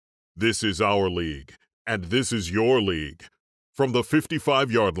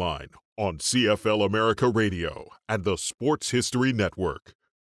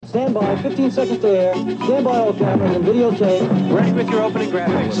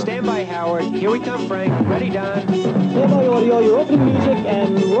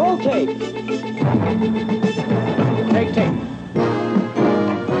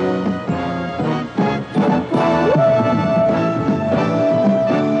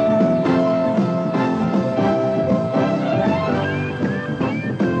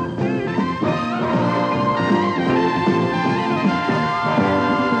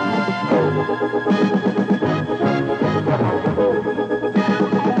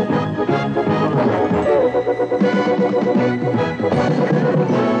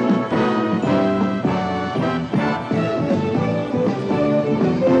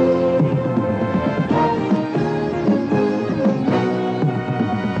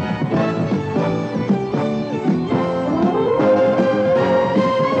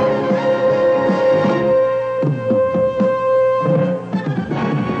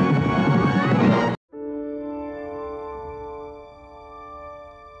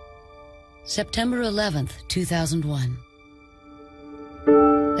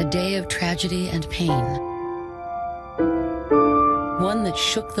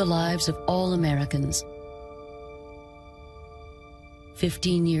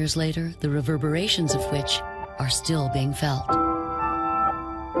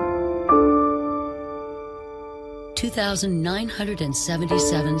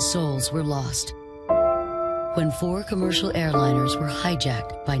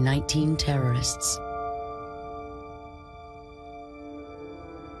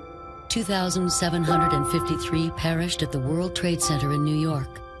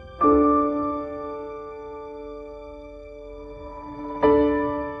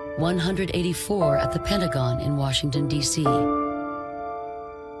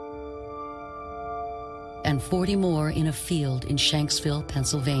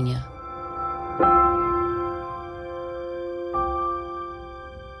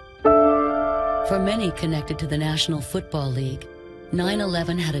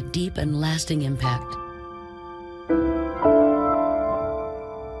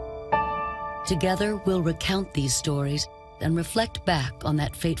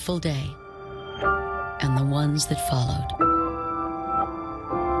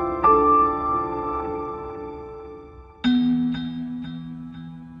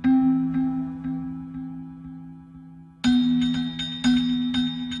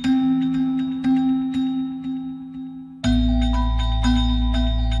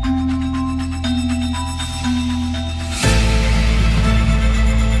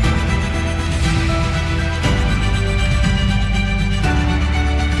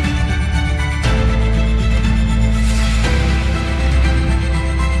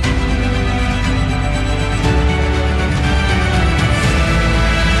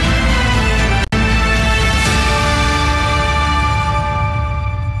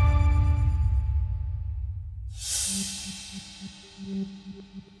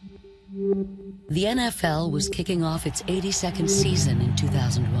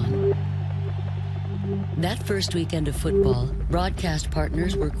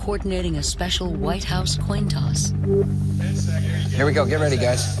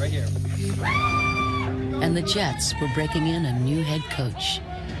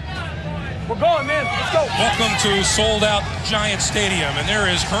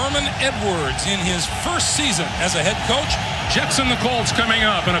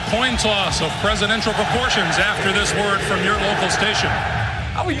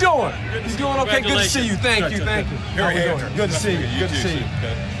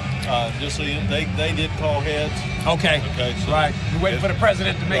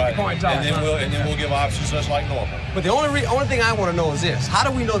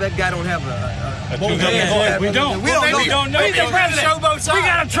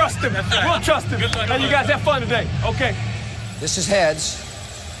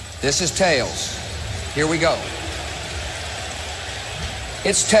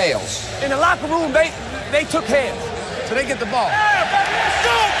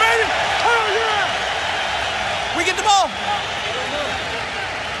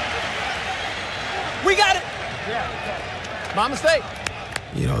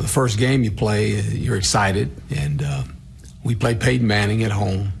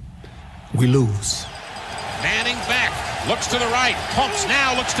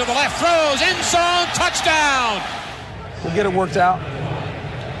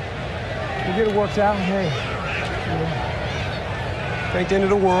It ain't the end of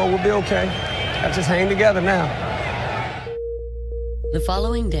the world. We'll be okay. Let's just hang together now. The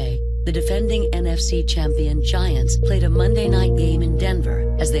following day, the defending NFC champion Giants played a Monday night game in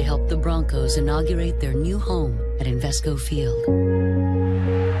Denver as they helped the Broncos inaugurate their new home at Invesco Field.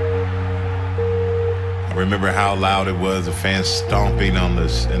 I remember how loud it was, the fans stomping in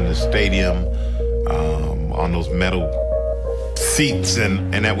the stadium, on those metal seats,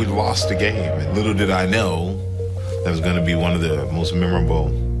 and that we lost the game. And little did I know that was going to be one of the most memorable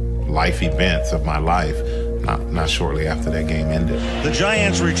life events of my life, not shortly after that game ended. The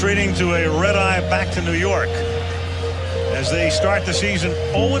Giants retreating to a red-eye back to New York as they start the season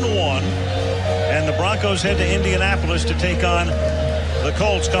 0-1, and the Broncos head to Indianapolis to take on the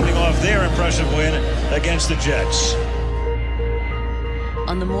Colts, coming off their impressive win against the Jets.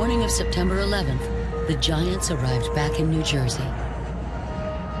 On the morning of September 11th, the Giants arrived back in New Jersey.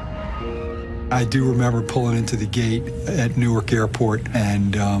 I do remember pulling into the gate at Newark Airport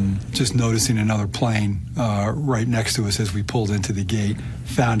and just noticing another plane right next to us as we pulled into the gate.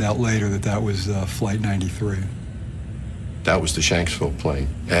 Found out later that was Flight 93. That was the Shanksville plane,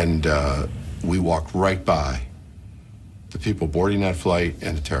 and we walked right by the people boarding that flight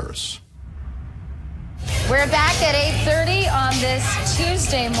and the terrorists. We're back at 8:30 on this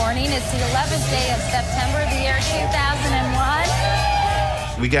Tuesday morning. It's the 11th day of September, the year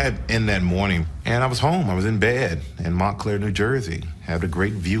 2001. We got in that morning, and I was home. I was in bed in Montclair, New Jersey. Had a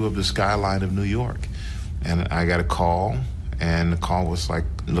great view of the skyline of New York. And I got a call, and the call was like,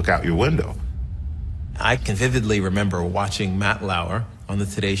 look out your window. I can vividly remember watching Matt Lauer on the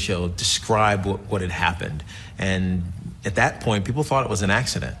Today Show describe what had happened. And at that point, people thought it was an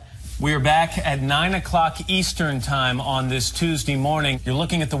accident. We are back at 9 o'clock Eastern time on this Tuesday morning. You're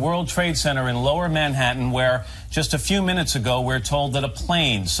looking at the World Trade Center in Lower Manhattan, where just a few minutes ago we're told that a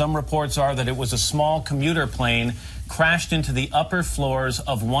plane, some reports are that it was a small commuter plane, crashed into the upper floors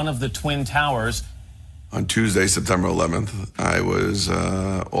of one of the Twin Towers. On Tuesday, September 11th, I was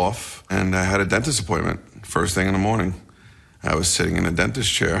off and I had a dentist appointment first thing in the morning. I was sitting in a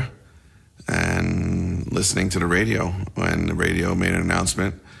dentist chair and listening to the radio when the radio made an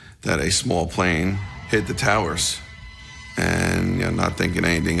announcement that a small plane hit the towers, and not thinking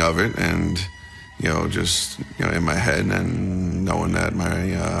anything of it, and just in my head and knowing that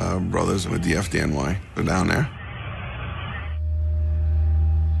my brothers with the FDNY were down there.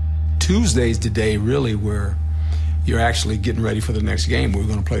 Tuesday's the day really where you're actually getting ready for the next game. We're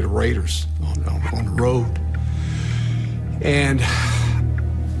going to play the Raiders on the road, and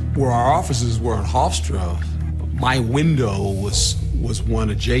where our offices were in Hofstra, my window was one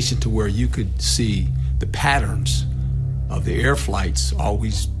adjacent to where you could see the patterns of the air flights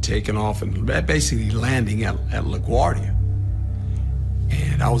always taking off and basically landing at LaGuardia.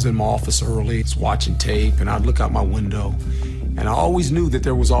 And I was in my office early, watching tape, and I'd look out my window, and I always knew that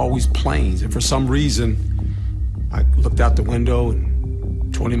there was always planes. And for some reason, I looked out the window,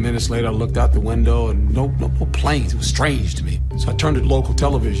 and 20 minutes later, I looked out the window, and no planes. It was strange to me. So I turned the local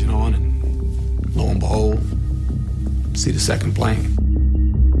television on, and lo and behold, see the second plane.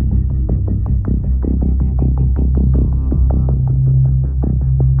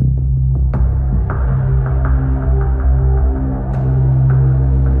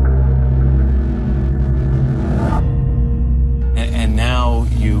 And now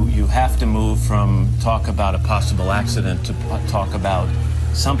you have to move from talk about a possible accident to talk about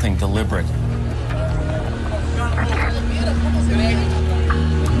something deliberate.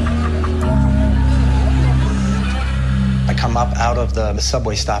 I come up out of the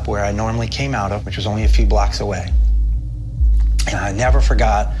subway stop where I normally came out of, which was only a few blocks away. And I never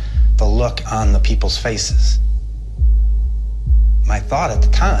forgot the look on the people's faces. My thought at the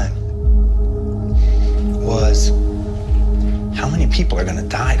time was, how many people are gonna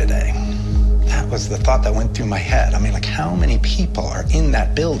die today? That was the thought that went through my head. I mean, like, how many people are in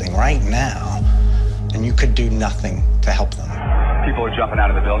that building right now, and you could do nothing to help them? People are jumping out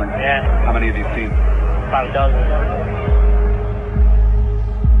of the building. Yeah. How many have you seen? About a dozen.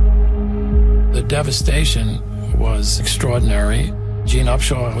 The devastation was extraordinary. Gene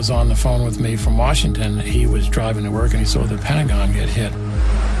Upshaw was on the phone with me from Washington. He was driving to work and he saw the Pentagon get hit.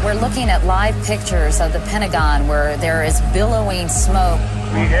 We're looking at live pictures of the Pentagon where there is billowing smoke.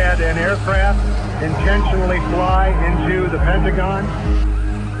 We had an aircraft intentionally fly into the Pentagon.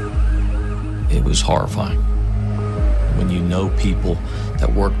 It was horrifying. When you know people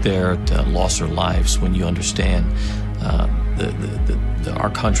that worked there, that lost their lives, when you understand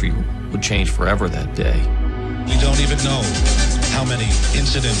our country would change forever that day. We don't even know how many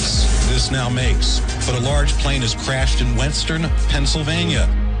incidents this now makes, but a large plane has crashed in Western Pennsylvania.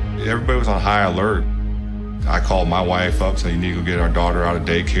 Everybody was on high alert. I called my wife up, said, you need to go get our daughter out of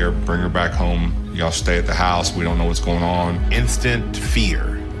daycare, bring her back home. Y'all stay at the house. We don't know what's going on. Instant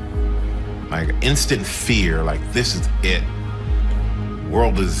fear. Like instant fear, like this is it.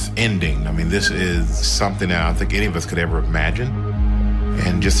 World is ending. I mean, this is something that I don't think any of us could ever imagine.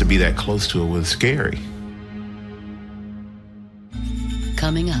 And just to be that close to it was scary.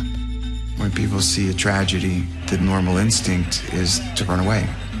 Coming up. When people see a tragedy, the normal instinct is to run away.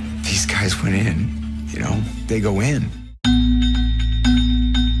 These guys went in, you know, they go in.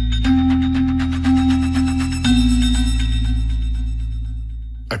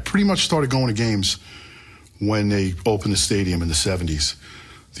 I pretty much started going to games when they opened the stadium in the 70s,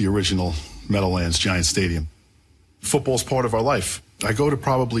 the original Meadowlands Giant Stadium. Football's part of our life. I go to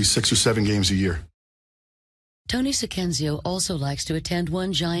probably 6 or 7 games a year. Tony Sacchenzio also likes to attend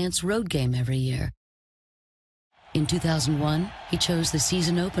one Giants road game every year. In 2001, he chose the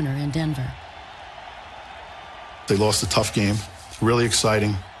season opener in Denver. They lost a tough game, really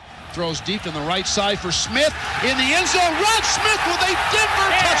exciting. Throws deep in the right side for Smith. In the end zone, Rod Smith with a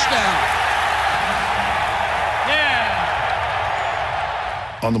Denver touchdown. Yeah.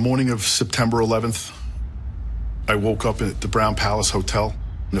 On the morning of September 11th, I woke up at the Brown Palace Hotel.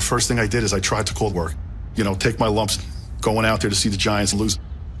 And the first thing I did is I tried to call work. You know, take my lumps, going out there to see the Giants lose.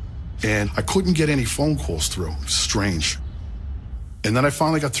 And I couldn't get any phone calls through. It was strange. And then I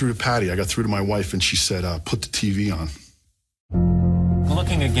finally got through to Patty. I got through to my wife, and she said, put the TV on.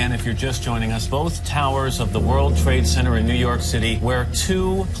 Looking again, if you're just joining us, both towers of the World Trade Center in New York City, where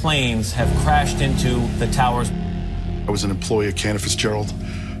 2 planes have crashed into the towers. I was an employee at Cantor Fitzgerald.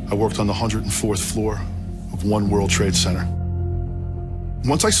 I worked on the 104th floor of One World Trade Center.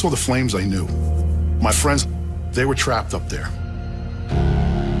 Once I saw the flames, I knew. My friends, they were trapped up there.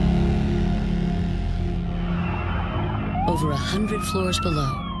 Over 100 floors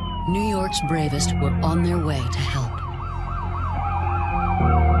below, New York's bravest were on their way to help.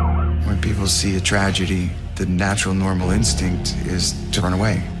 When people see a tragedy, the natural, normal instinct is to run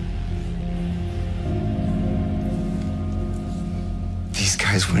away. These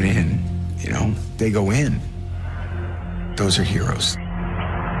guys went in, you know, they go in. Those are heroes.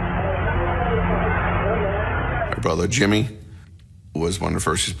 My brother Jimmy was one of the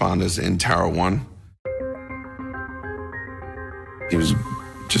first responders in Tower 1. He was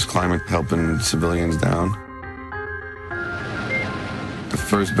just climbing, helping civilians down. The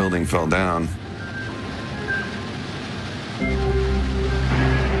first building fell down.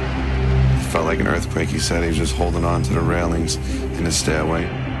 It felt like an earthquake, he said. He was just holding on to the railings in the stairway.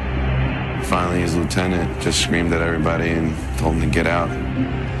 Finally, his lieutenant just screamed at everybody and told them to get out.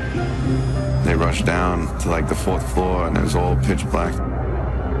 They rushed down to like the 4th floor, and it was all pitch black.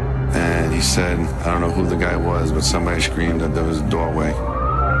 And he said, I don't know who the guy was, but somebody screamed that there was a doorway.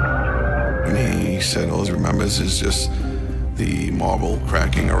 And he said all he remembers is just the marble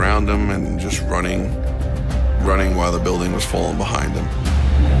cracking around him and just running while the building was falling behind him.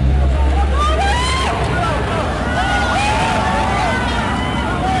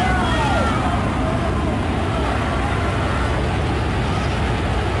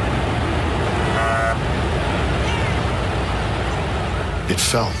 It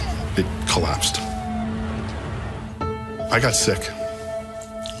fell. It collapsed. I got sick.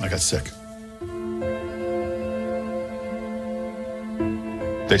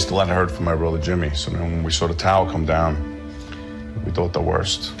 They still hadn't heard from my brother Jimmy, so then when we saw the tower come down, we thought the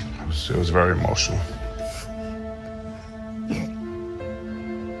worst. It was very emotional.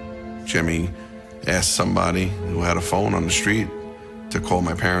 Jimmy asked somebody who had a phone on the street to call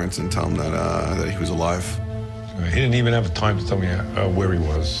my parents and tell them that he was alive. He didn't even have time to tell me where he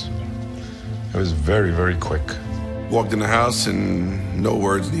was. It was very, very quick. Walked in the house and no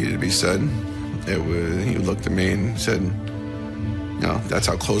words needed to be said. He looked at me and said, you know, that's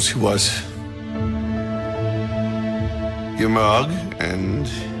how close he was. Give him a hug and,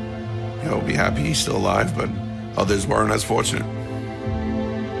 you know, be happy he's still alive, but others weren't as fortunate.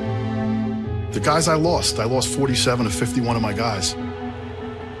 The guys I lost 47 of 51 of my guys.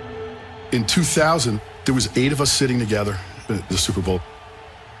 In 2000, there was 8 of us sitting together at the Super Bowl.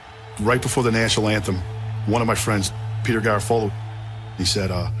 Right before the national anthem, one of my friends, Peter Garofalo, he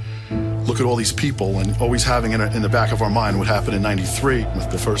said, look at all these people, and always having in the back of our mind what happened in '93 with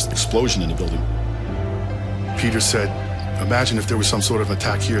the first explosion in the building. Peter said, imagine if there was some sort of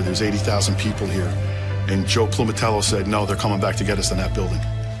attack here. There's 80,000 people here. And Joe Plumatello said, no, they're coming back to get us in that building.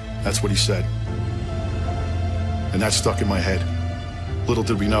 That's what he said. And that stuck in my head. Little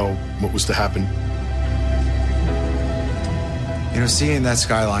did we know what was to happen. You know, seeing that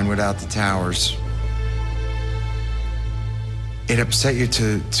skyline without the towers, it upset you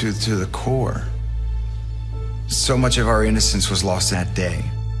to the core. So much of our innocence was lost that day.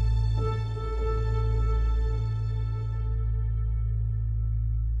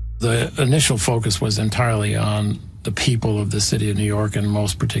 The initial focus was entirely on the people of the city of New York, and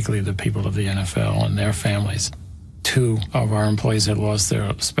most particularly the people of the NFL and their families. 2 of our employees had lost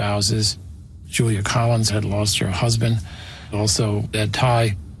their spouses. Julia Collins had lost her husband. Also, Ed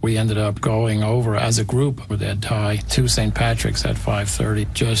Tye. We ended up going over as a group with Ed Tye to St. Patrick's at 5:30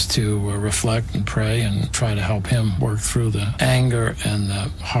 just to reflect and pray and try to help him work through the anger and the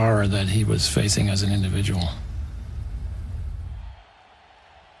horror that he was facing as an individual.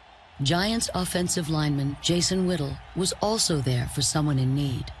 Giants offensive lineman Jason Whittle was also there for someone in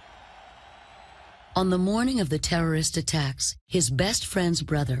need. On the morning of the terrorist attacks, his best friend's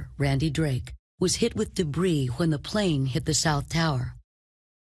brother, Randy Drake, was hit with debris when the plane hit the South Tower.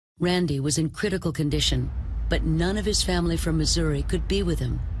 Randy was in critical condition, but none of his family from Missouri could be with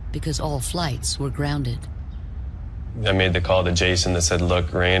him because all flights were grounded. I made the call to Jason that said,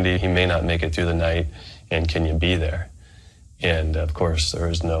 look, Randy, he may not make it through the night, and can you be there? And of course, there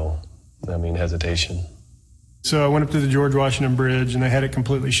was no, hesitation. So I went up to the George Washington Bridge, and they had it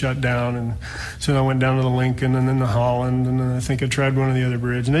completely shut down. And so I went down to the Lincoln and then the Holland, and then I think I tried one of the other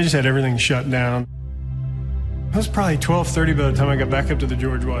bridges, and they just had everything shut down. It was probably 12:30 by the time I got back up to the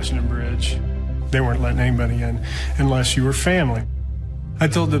George Washington Bridge. They weren't letting anybody in unless you were family. I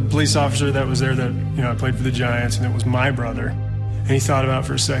told the police officer that was there that, I played for the Giants, and it was my brother. And he thought about it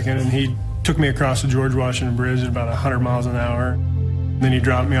for a second, and he took me across the George Washington Bridge at about 100 miles an hour. Then he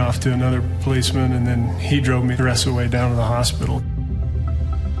dropped me off to another policeman, and then he drove me the rest of the way down to the hospital.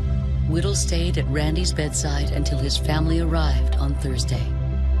 Whittle stayed at Randy's bedside until his family arrived on Thursday.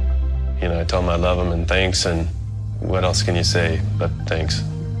 I told him I love him and thanks, and what else can you say but thanks,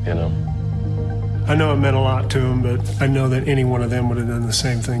 I know it meant a lot to him, but I know that any one of them would have done the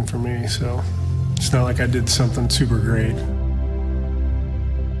same thing for me, so it's not like I did something super great.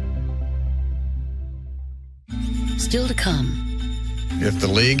 Still to come. If the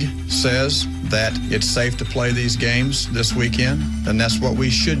league says that it's safe to play these games this weekend, then that's what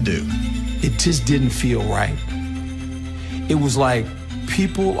we should do. It just didn't feel right. It was like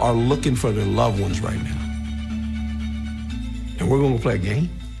people are looking for their loved ones right now. And we're going to play a game?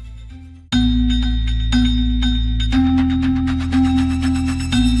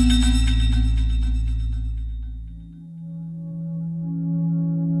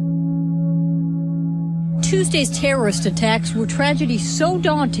 Tuesday's terrorist attacks were tragedies so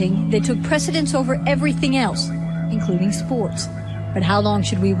daunting they took precedence over everything else, including sports. But how long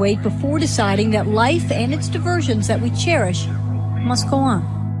should we wait before deciding that life and its diversions that we cherish must go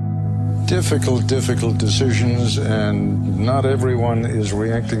on? Difficult decisions, and not everyone is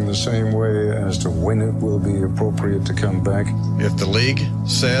reacting the same way as to when it will be appropriate to come back. If the league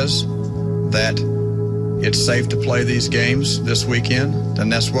says that it's safe to play these games this weekend, then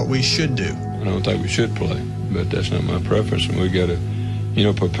that's what we should do. I don't think we should play, but that's not my preference, and we got to,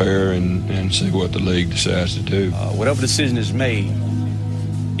 prepare and see what the league decides to do. Whatever decision is made,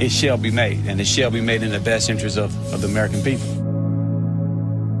 it shall be made, and it shall be made in the best interest of the American people.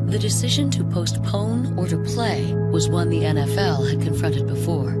 The decision to postpone or to play was one the NFL had confronted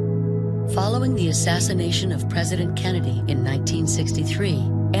before. Following the assassination of President Kennedy in 1963,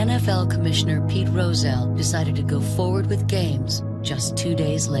 NFL Commissioner Pete Rozelle decided to go forward with games just 2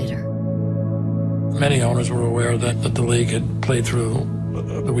 days later. Many owners were aware that the league had played through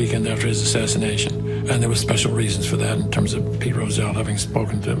the weekend after his assassination, and there were special reasons for that in terms of Pete Rozelle having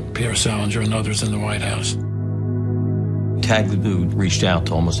spoken to Pierre Salinger and others in the White House. Tagliabue reached out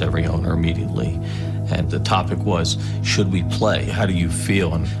to almost every owner immediately, and the topic was, should we play? How do you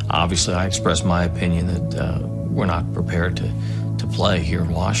feel? And obviously I expressed my opinion that we're not prepared to play here in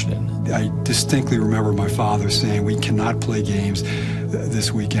Washington. I distinctly remember my father saying, we cannot play games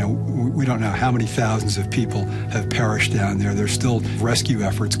this weekend. We don't know how many thousands of people have perished down there. There's still rescue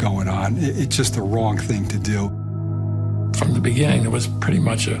efforts going on. It's just the wrong thing to do. From the beginning, there was pretty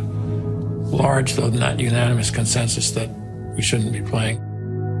much a large, though not unanimous, consensus that we shouldn't be playing.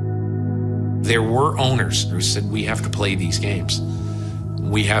 There were owners who said, we have to play these games.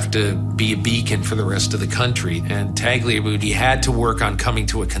 We have to be a beacon for the rest of the country. And Tagliabue had to work on coming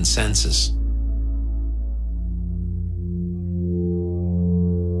to a consensus.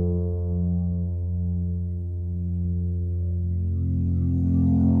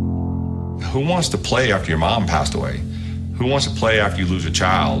 Who wants to play after your mom passed away? Who wants to play after you lose a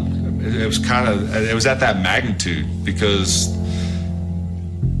child? It was at that magnitude, because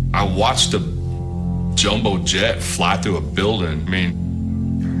I watched a jumbo jet fly through a building. I mean,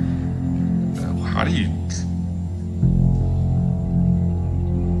 how do you...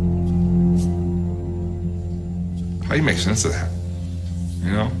 How do you make sense of that?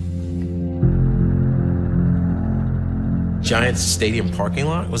 You know? Giants Stadium parking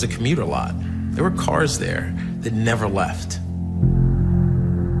lot was a commuter lot. There were cars there that never left.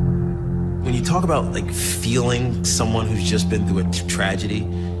 When you talk about like feeling someone who's just been through a tragedy,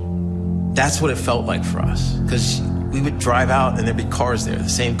 that's what it felt like for us. Because we would drive out and there'd be cars there, the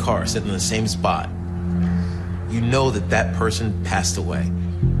same car sitting in the same spot. You know that that person passed away.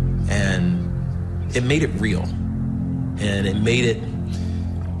 And it made it real. And it made it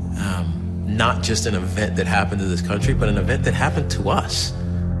not just an event that happened to this country, but an event that happened to us.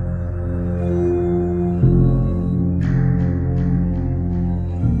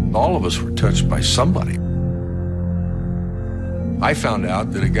 All of us were touched by somebody. I found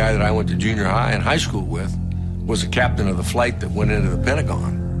out that a guy that I went to junior high and high school with was the captain of the flight that went into the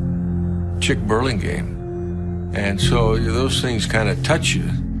Pentagon, Chick Burlingame. And so those things kind of touch you.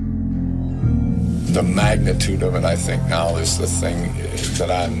 The magnitude of it, I think, now is the thing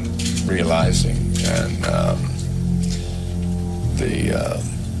that I'm realizing. And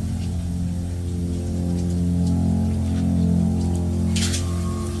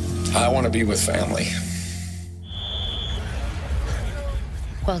I want to be with family.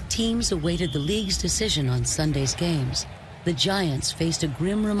 While teams awaited the league's decision on Sunday's games, the Giants faced a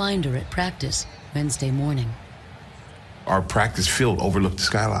grim reminder at practice Wednesday morning. Our practice field overlooked the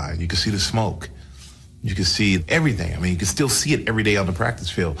skyline. You could see the smoke. You could see everything. I mean, you could still see it every day on the practice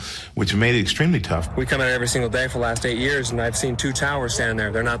field, which made it extremely tough. We come out every single day for the last 8 years, and I've seen 2 towers standing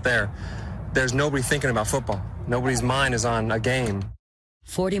there. They're not there. There's nobody thinking about football. Nobody's mind is on a game.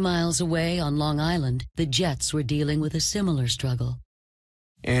 40 miles away on Long Island, the Jets were dealing with a similar struggle.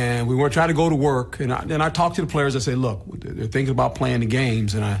 And we were trying to go to work, and I talked to the players. I said, look, they're thinking about playing the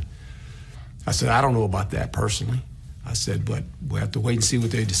games, and I said, I don't know about that personally. I said, but we'll have to wait and see what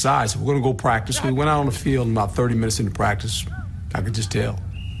they decide. So we're going to go practice. We went out on the field, and about 30 minutes into practice, I could just tell.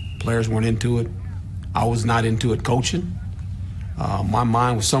 Players weren't into it. I was not into it coaching. My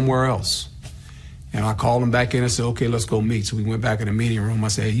mind was somewhere else. And I called them back in and said, okay, let's go meet. So we went back in the meeting room. I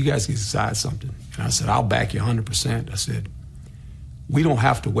said, hey, you guys can decide something. And I said, I'll back you 100%. I said, we don't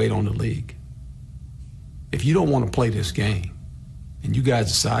have to wait on the league. If you don't want to play this game, and you guys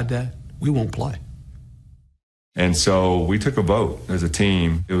decide that, we won't play. And so we took a vote as a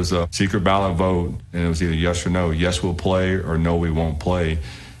team. It was a secret ballot vote, and it was either yes or no. Yes, we'll play, or no, we won't play.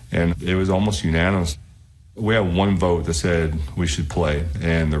 And it was almost unanimous. We had one vote that said we should play,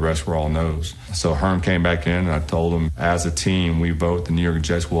 and the rest were all no's. So Herm came back in, and I told him, as a team, we vote the New York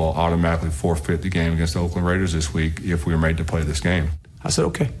Jets will automatically forfeit the game against the Oakland Raiders this week if we were made to play this game. I said,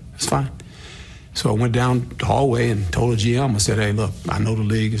 okay, that's fine. So I went down the hallway and told the GM, I said, hey, look, I know the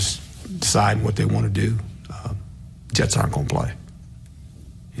league is deciding what they want to do. Jets aren't going to play.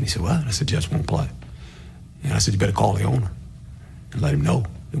 And he said, what? I said, Jets won't play. And I said, you better call the owner and let him know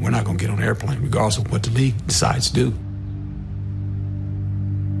that we're not going to get on an airplane, regardless of what the league decides to do.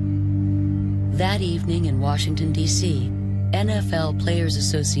 That evening in Washington, D.C., NFL Players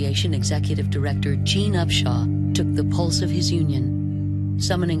Association Executive Director Gene Upshaw took the pulse of his union,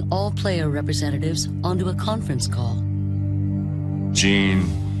 summoning all player representatives onto a conference call.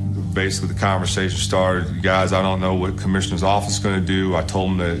 Gene, basically the conversation started, you guys, I don't know what commissioner's office is going to do. I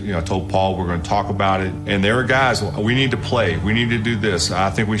told him that, I told Paul we're going to talk about it. And there were guys, we need to play. We need to do this. I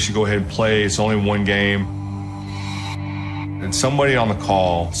think we should go ahead and play. It's only one game. And somebody on the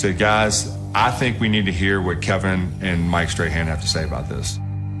call said, guys, I think we need to hear what Kevin and Mike Strahan have to say about this.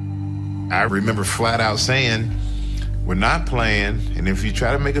 I remember flat out saying, we're not playing, and if you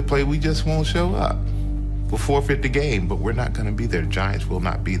try to make a play, we just won't show up. We'll forfeit the game, but we're not going to be there. The Giants will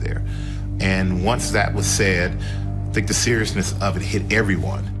not be there. And once that was said, I think the seriousness of it hit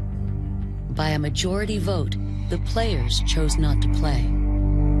everyone. By a majority vote, the players chose not to play.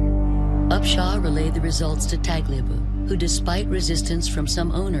 Upshaw relayed the results to Tagliabue, who, despite resistance from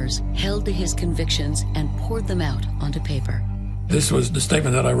some owners, held to his convictions and poured them out onto paper. This was the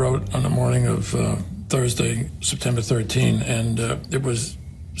statement that I wrote on the morning of Thursday, September 13, and it was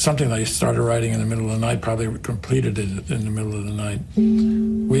something that I started writing in the middle of the night, probably completed it in the middle of the night.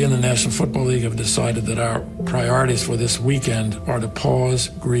 We in the National Football League have decided that our priorities for this weekend are to pause,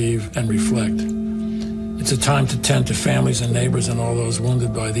 grieve, and reflect. It's a time to tend to families and neighbors and all those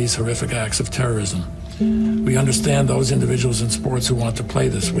wounded by these horrific acts of terrorism. We understand those individuals in sports who want to play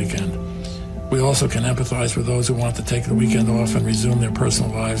this weekend. We also can empathize with those who want to take the weekend off and resume their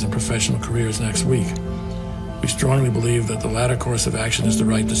personal lives and professional careers next week. We strongly believe that the latter course of action is the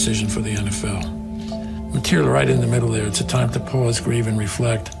right decision for the NFL. Material right in the middle there. It's a time to pause, grieve, and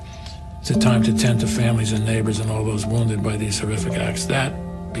reflect. It's a time to tend to families and neighbors and all those wounded by these horrific acts. That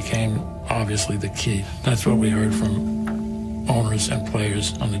became obviously the key. That's what we heard from owners and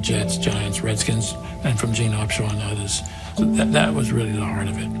players on the Jets, Giants, Redskins, and from Gene Upshaw and others. So that was really the heart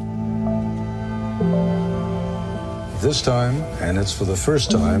of it. This time, and it's for the first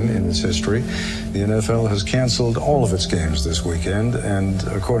time in its history, the NFL has canceled all of its games this weekend, and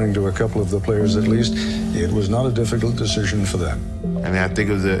according to a couple of the players at least, it was not a difficult decision for them. I mean, I think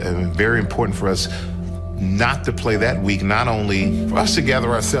it was very important for us not to play that week, not only for us to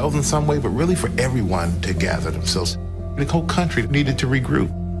gather ourselves in some way, but really for everyone to gather themselves. The whole country needed to regroup.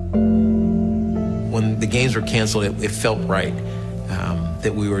 When the games were canceled, it felt right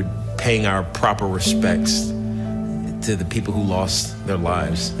that we were paying our proper respects to the people who lost their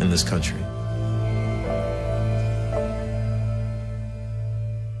lives in this country.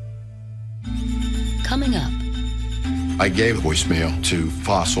 Coming up. I gave a voicemail to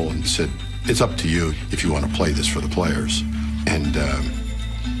Fossil and said, it's up to you if you want to play this for the players. And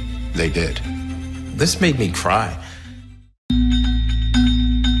they did. This made me cry.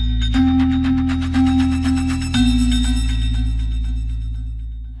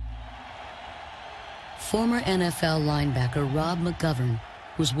 Former NFL linebacker Rob McGovern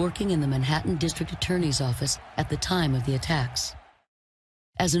was working in the Manhattan District Attorney's Office at the time of the attacks.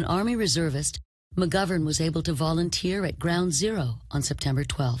 As an Army reservist, McGovern was able to volunteer at Ground Zero on September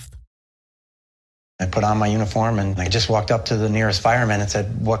 12th. I put on my uniform and I just walked up to the nearest fireman and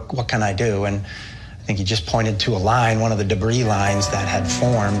said, what can I do? And I think he just pointed to a line, one of the debris lines that had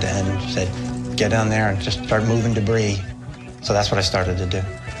formed, and said, get down there and just start moving debris. So that's what I started to do.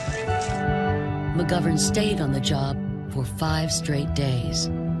 McGovern stayed on the job for 5 straight days.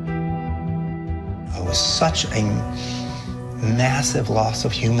 It was such a massive loss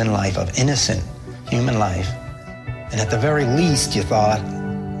of human life, of innocent human life. And at the very least, you thought,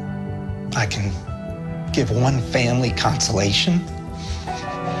 I can give one family consolation.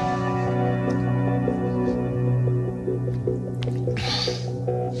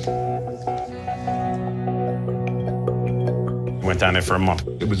 Went down there for a month.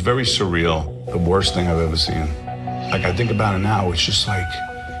 It was very surreal. The worst thing I've ever seen. Like, I think about it now, it's just like,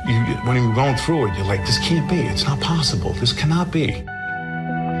 when you're going through it, you're like, this can't be. It's not possible. This cannot be.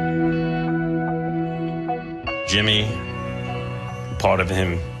 Jimmy, part of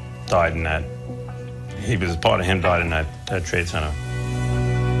him died in that. Part of him died in that Trade Center.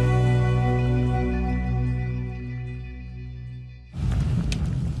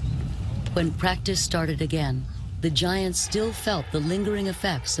 When practice started again, the Giants still felt the lingering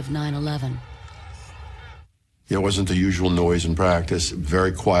effects of 9/11. It wasn't the usual noise in practice,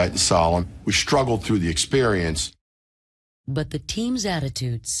 very quiet and solemn. We struggled through the experience. But the team's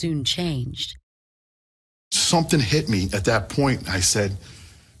attitude soon changed. Something hit me at that point. I said,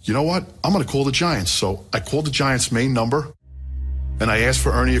 you know what? I'm going to call the Giants. So I called the Giants' main number, and I asked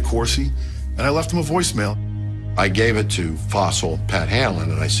for Ernie Accorsi, and I left him a voicemail. I gave it to Fossil, Pat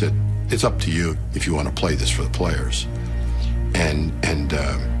Hanlon, and I said, it's up to you if you want to play this for the players. And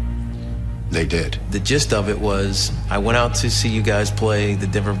they did. The gist of it was, I went out to see you guys play the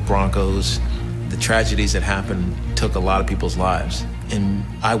Denver Broncos. The tragedies that happened took a lot of people's lives, and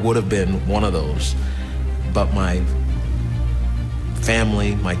I would have been one of those. But my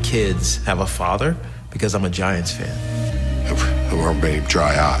family, my kids, have a father because I'm a Giants fan. There weren't many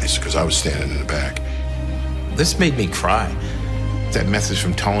dry eyes because I was standing in the back. This made me cry. That message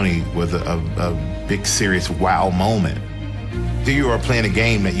from Tony was a big, serious wow moment. You are playing a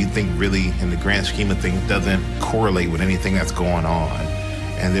game that you think really, in the grand scheme of things, doesn't correlate with anything that's going on.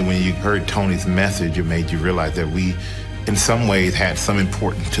 And then when you heard Tony's message, it made you realize that we, in some ways, had some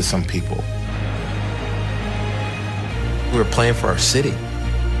importance to some people. We were playing for our city,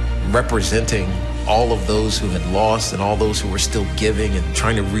 representing all of those who had lost and all those who were still giving and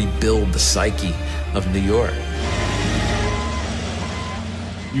trying to rebuild the psyche of New York.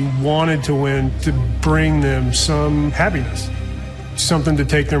 You wanted to win to bring them some happiness, something to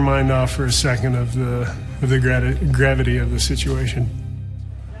take their mind off for a second of the gravity of the situation.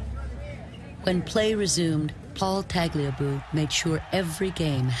 When play resumed, Paul Tagliabue made sure every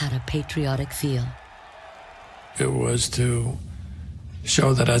game had a patriotic feel. It was to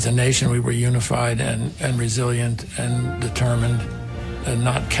show that as a nation we were unified and resilient and determined and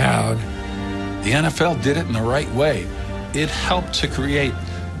not cowed. The NFL did it in the right way. It helped to create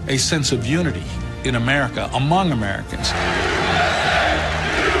a sense of unity in America, among Americans.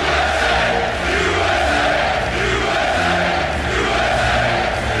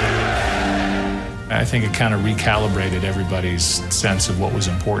 I think it kind of recalibrated everybody's sense of what was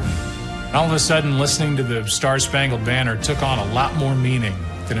important. All of a sudden, listening to the Star-Spangled Banner took on a lot more meaning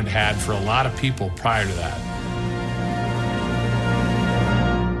than it had for a lot of people prior to that.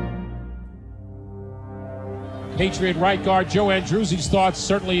 Patriot right guard Joe Andruzzi's thoughts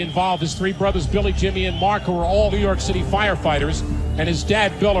certainly involved his three brothers, Billy, Jimmy, and Mark, who are all New York City firefighters, and his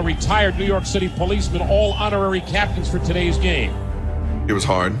dad, Bill, a retired New York City policeman, all honorary captains for today's game. It was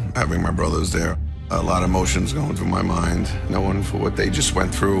hard having my brothers there. A lot of emotions going through my mind, knowing for what they just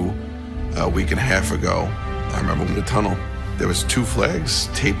went through a week and a half ago. I remember in the tunnel, there was 2 flags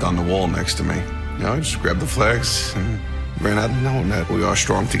taped on the wall next to me. You know, I just grabbed the flags and ran out knowing that we are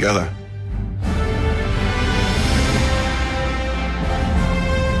strong together.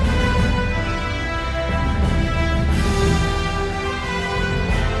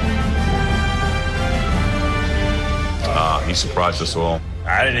 He surprised us all.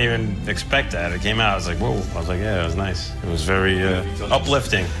 I didn't even expect that. It came out, I was like, whoa. I was like, yeah, it was nice. It was very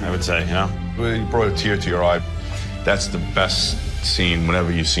uplifting, I would say, you know? It brought a tear to your eye. That's the best scene.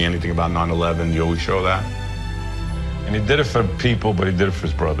 Whenever you see anything about 9/11, you always show that. And he did it for people, but he did it for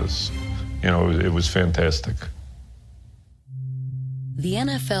his brothers. You know, it was fantastic. The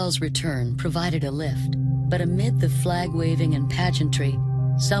NFL's return provided a lift, but amid the flag waving and pageantry,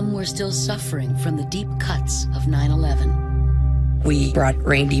 some were still suffering from the deep cuts of 9/11. We brought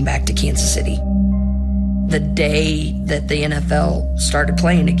Randy back to Kansas City. The day that the NFL started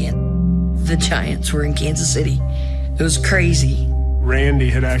playing again, the Giants were in Kansas City. It was crazy.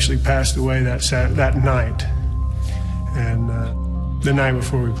 Randy had actually passed away that night, and the night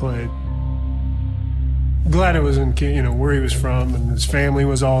before we played. Glad it was in, you know, where he was from, and his family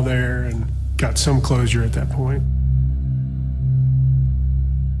was all there, and got some closure at that point.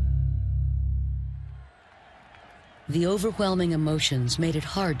 The overwhelming emotions made it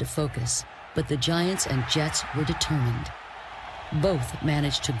hard to focus, but the Giants and Jets were determined. Both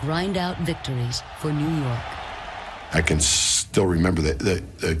managed to grind out victories for New York. I can still remember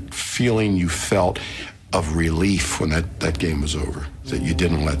the feeling you felt of relief when that game was over, that you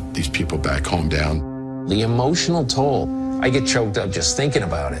didn't let these people back home down. The emotional toll, I get choked up just thinking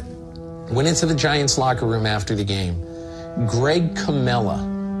about it. Went into the Giants locker room after the game. Greg Camella,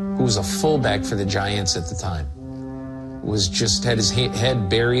 who was a fullback for the Giants at the time, had his head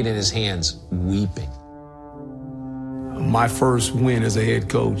buried in his hands, weeping. My first win as a head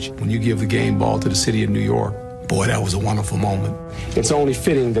coach, when you give the game ball to the city of New York, boy, that was a wonderful moment. It's only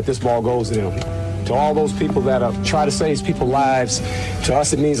fitting that this ball goes to them. To all those people that try to save people's lives, to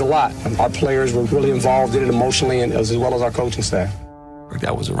us it means a lot. Our players were really involved in it emotionally, and as well as our coaching staff.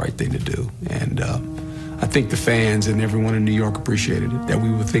 That was the right thing to do. And I think the fans and everyone in New York appreciated it, that we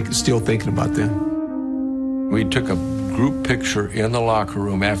were still thinking about them. We took a group picture in the locker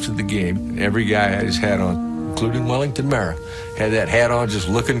room after the game. Every guy had his hat on, including Wellington Mara, had that hat on just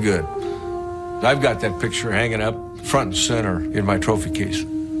looking good. I've got that picture hanging up front and center in my trophy case.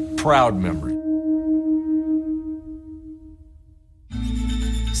 Proud memory.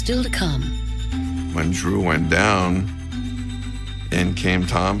 Still to come. When Drew went down, in came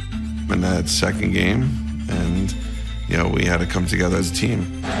Tom in that second game, and, you know, we had to come together as a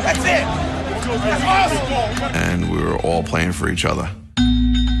team. That's it! That's awesome! And we were all playing for each other.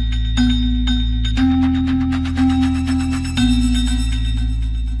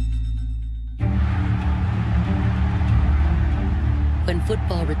 When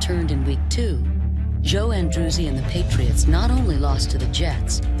football returned in week 2, Joe Andruzzi and the Patriots not only lost to the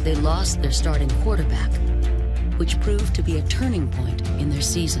Jets, they lost their starting quarterback, which proved to be a turning point in their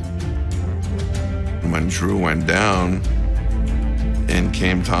season. When Drew went down, in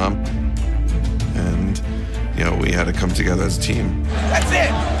came Tom, and, you know, we had to come together as a team. That's it!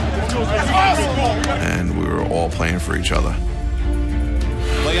 That's awesome! And we were all playing for each other.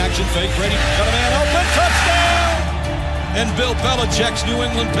 Play action fake, Brady got a man open, touchdown! And Bill Belichick's New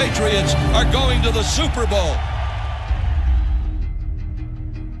England Patriots are going to the Super Bowl.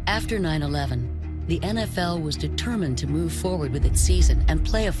 After 9/11, the NFL was determined to move forward with its season and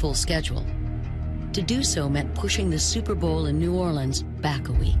play a full schedule. To do so meant pushing the Super Bowl in New Orleans back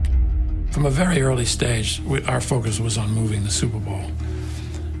a week. From a very early stage, our focus was on moving the Super Bowl.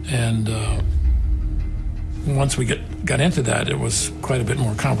 And once we got into that, it was quite a bit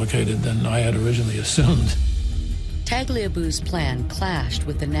more complicated than I had originally assumed. Tagliabue's plan clashed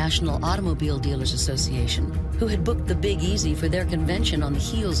with the National Automobile Dealers Association, who had booked the Big Easy for their convention on the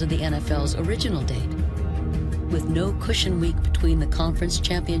heels of the NFL's original date. With no cushion week between the conference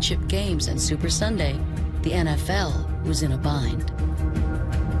championship games and Super Sunday, the NFL was in a bind.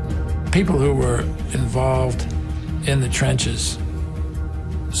 People who were involved in the trenches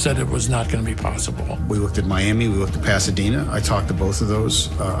said it was not going to be possible. We looked at Miami, we looked at Pasadena. I talked to both of those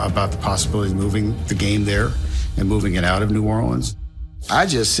about the possibility of moving the game there and moving it out of New Orleans. I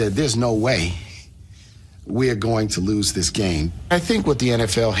just said, there's no way we are going to lose this game. I think what the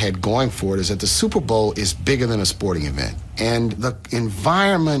NFL had going for it is that the Super Bowl is bigger than a sporting event. And the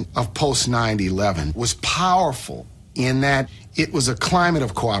environment of post 9/11 was powerful in that it was a climate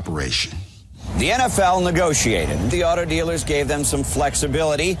of cooperation. The NFL negotiated. The auto dealers gave them some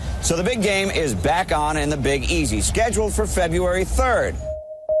flexibility, so the big game is back on in the Big Easy, scheduled for February 3rd.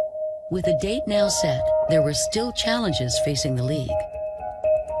 With a date now set, there were still challenges facing the league.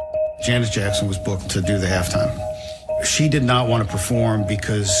 Janet Jackson was booked to do the halftime. She did not want to perform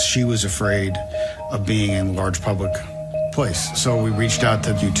because she was afraid of being in a large public place. So we reached out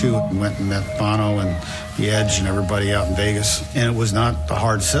to U2 and went and met Bono and The Edge and everybody out in Vegas, and it was not a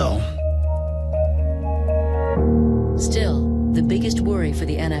hard sell. Still, the biggest worry for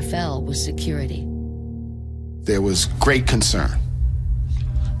the NFL was security. There was great concern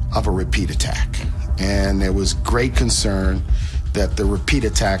of a repeat attack, and there was great concern that the repeat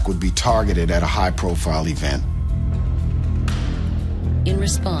attack would be targeted at a high-profile event. In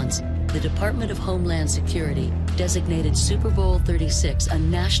response, the Department of Homeland Security designated Super Bowl 36 a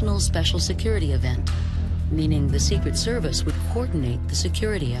national special security event, meaning the Secret Service would coordinate the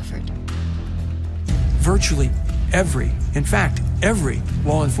security effort. Virtually in fact, every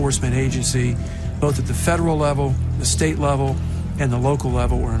law enforcement agency, both at the federal level, the state level, and the local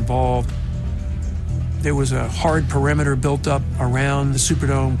level were involved. There was a hard perimeter built up around the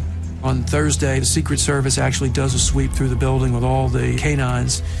Superdome. On Thursday, the Secret Service actually does a sweep through the building with all the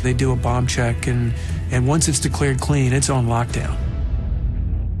canines. They do a bomb check, and once it's declared clean, it's on lockdown.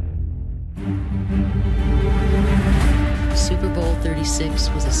 Super Bowl 36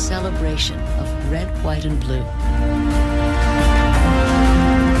 was a celebration of red, white, and blue.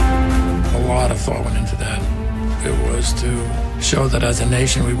 A lot of thought went into that. It was to show that as a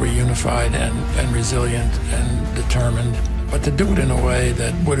nation we were unified and resilient and determined, but to do it in a way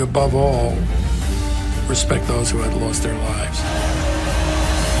that would, above all, respect those who had lost their lives.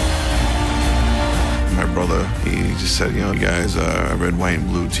 My brother, he just said, you guys are a red, white, and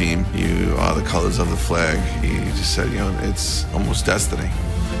blue team. You are the colors of the flag. He just said, it's almost destiny.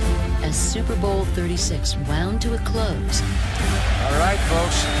 As Super Bowl 36 wound to a close. All right,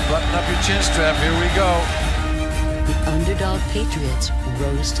 folks, button up your chin strap. Here we go. The underdog Patriots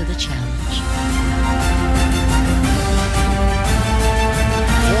rose to the challenge.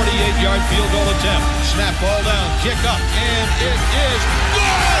 48-yard field goal attempt. Snap, ball down, kick up, and it is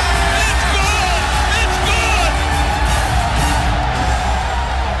good! It's good! It's good!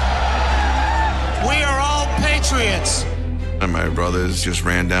 We are all Patriots. And my brothers just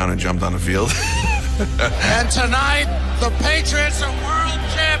ran down and jumped on the field. And tonight, the Patriots are world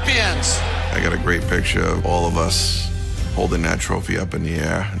champions. I got a great picture of all of us holding that trophy up in the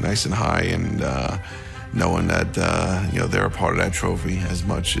air, nice and high, and knowing that they're a part of that trophy as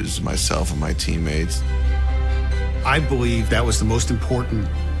much as myself and my teammates. I believe that was the most important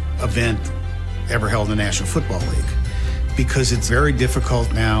event ever held in the National Football League, because it's very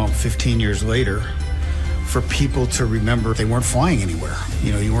difficult now, 15 years later, for people to remember they weren't flying anywhere.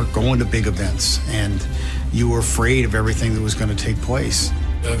 You weren't going to big events, and you were afraid of everything that was going to take place.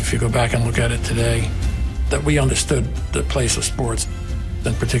 If you go back and look at it today, that we understood the place of sports,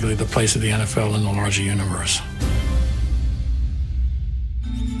 and particularly the place of the NFL in the larger universe.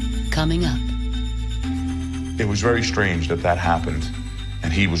 Coming up. It was very strange that happened,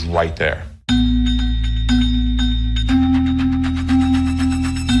 and he was right there.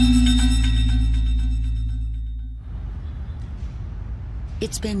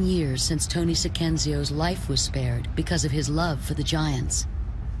 It's been years since Tony Saccenzio's life was spared because of his love for the Giants.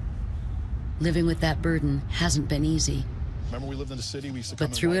 Living with that burden hasn't been easy. Remember we lived in the city, we used to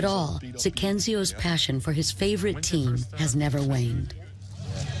But through it all, Saccenzio's passion for his favorite team has never waned.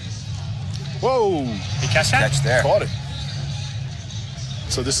 Whoa! He catch that? Catch there. Caught it.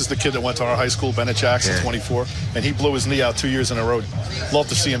 So this is the kid that went to our high school, Bennett Jackson, 24, and he blew his knee out 2 years in a row. Love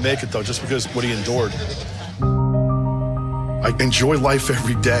to see him make it, though, just because what he endured. I enjoy life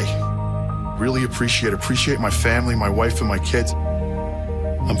every day. Really appreciate my family, my wife, and my kids.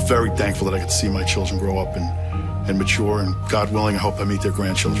 I'm very thankful that I get to see my children grow up and mature, and God willing, I hope I meet their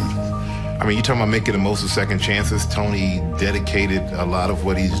grandchildren. I mean, you're talking about making the most of second chances. Tony dedicated a lot of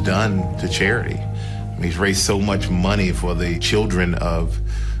what he's done to charity. I mean, he's raised so much money for the children of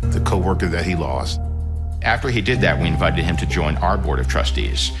the co-worker that he lost. After he did that, we invited him to join our board of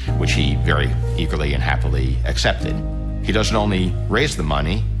trustees, which he very eagerly and happily accepted. He doesn't only raise the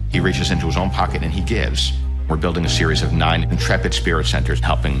money, he reaches into his own pocket and he gives. We're building a series of 9 Intrepid Spirit Centers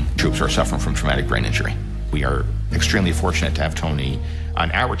helping troops who are suffering from traumatic brain injury. We are extremely fortunate to have Tony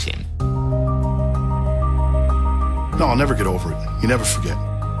on our team. No, I'll never get over it. You never forget.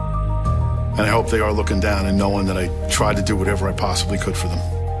 And I hope they are looking down and knowing that I tried to do whatever I possibly could for them.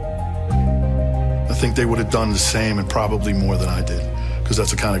 I think they would have done the same and probably more than I did, because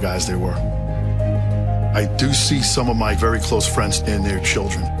that's the kind of guys they were. I do see some of my very close friends and their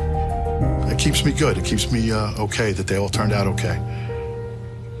children. It keeps me good. It keeps me okay that they all turned out okay,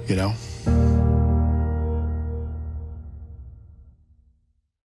 you know?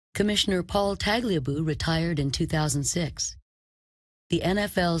 Commissioner Paul Tagliabue retired in 2006. The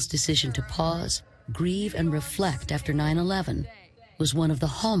NFL's decision to pause, grieve, and reflect after 9/11 was one of the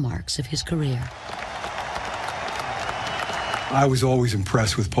hallmarks of his career. I was always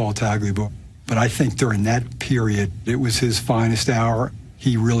impressed with Paul Tagliabue, but I think during that period, it was his finest hour.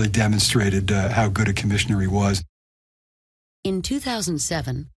 He really demonstrated how good a commissioner he was. In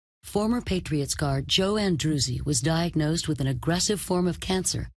 2007, former Patriots guard Joe Andruzzi was diagnosed with an aggressive form of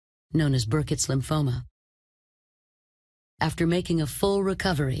cancer known as Burkitt's lymphoma. After making a full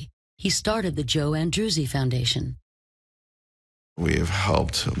recovery, he started the Joe Andruzzi Foundation. We have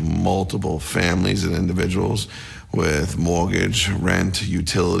helped multiple families and individuals with mortgage, rent,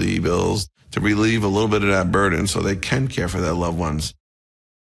 utility bills to relieve a little bit of that burden so they can care for their loved ones.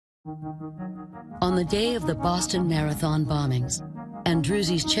 On the day of the Boston Marathon bombings,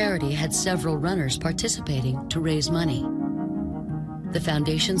 Andruzzi's charity had several runners participating to raise money. The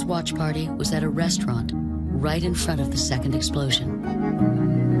foundation's watch party was at a restaurant right in front of the second explosion.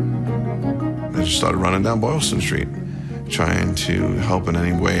 I just started running down Boylston Street, trying to help in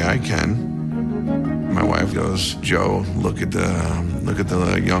any way I can. My wife goes, "Joe, look at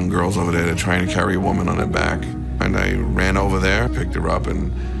the young girls over there. They're trying to carry a woman on their back." And I ran over there, picked her up,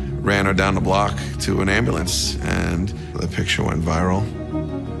 and ran her down the block to an ambulance. And the picture went viral.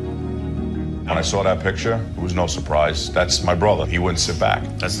 When I saw that picture, it was no surprise. That's my brother. He wouldn't sit back.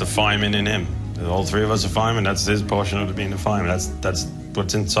 That's the fireman in him. All three of us are firemen. That's his portion of being a fireman. That's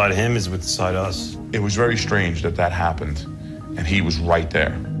what's inside him is what's inside us. It was very strange that happened, and he was right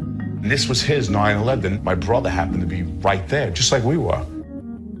there. And this was his 9/11. My brother happened to be right there, just like we were.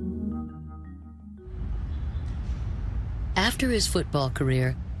 After his football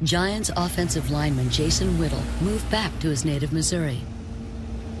career, Giants offensive lineman Jason Whittle moved back to his native Missouri.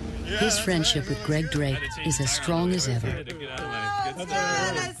 His friendship with Greg Drake is as strong as ever.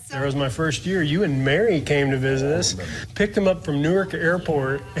 There was my first year. You and Mary came to visit us, picked him up from Newark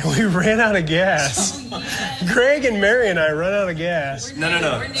Airport, and we ran out of gas. Greg and Mary and I run out of gas.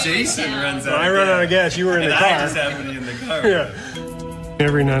 No. Jason runs out. I run out of gas. You were in the car. I just happened to be in the car. Yeah.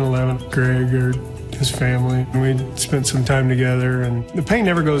 Every 9/11, Greg or his family, we spent some time together, and the pain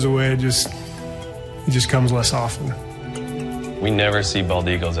never goes away. It just comes less often. We never see bald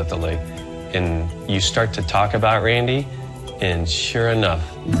eagles at the lake. And you start to talk about Randy, and sure enough,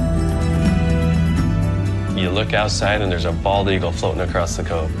 you look outside and there's a bald eagle floating across the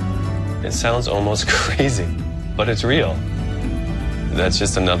cove. It sounds almost crazy, but it's real. That's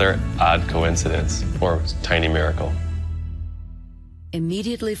just another odd coincidence or tiny miracle.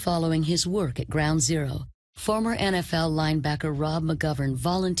 Immediately following his work at Ground Zero, former NFL linebacker Rob McGovern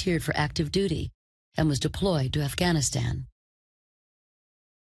volunteered for active duty and was deployed to Afghanistan.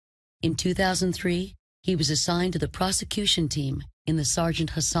 In 2003, he was assigned to the prosecution team in the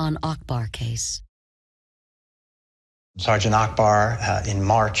Sergeant Hassan Akbar case. Sergeant Akbar, in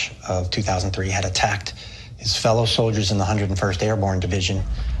March of 2003, had attacked his fellow soldiers in the 101st Airborne Division.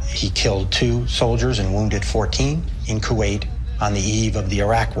 He killed 2 soldiers and wounded 14 in Kuwait on the eve of the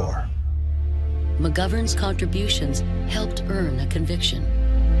Iraq War. McGovern's contributions helped earn a conviction.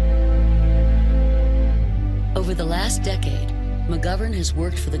 Over the last decade, McGovern has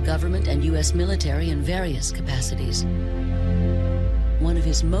worked for the government and U.S. military in various capacities. One of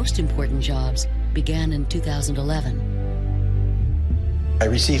his most important jobs began in 2011. I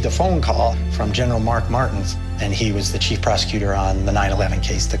received a phone call from General Mark Martins, and he was the chief prosecutor on the 9/11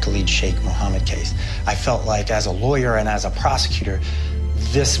 case, the Khalid Sheikh Mohammed case. I felt like as a lawyer and as a prosecutor,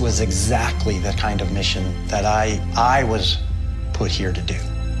 this was exactly the kind of mission that I was put here to do.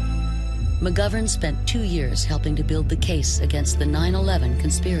 McGovern spent 2 years helping to build the case against the 9/11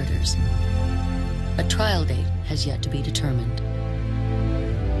 conspirators. A trial date has yet to be determined.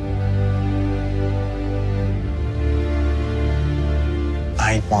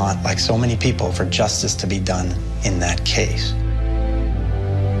 I want, like so many people, for justice to be done in that case.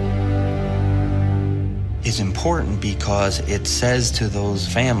 It's important because it says to those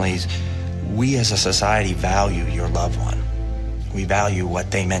families, we as a society value your loved one. We value what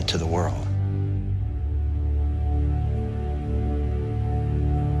they meant to the world.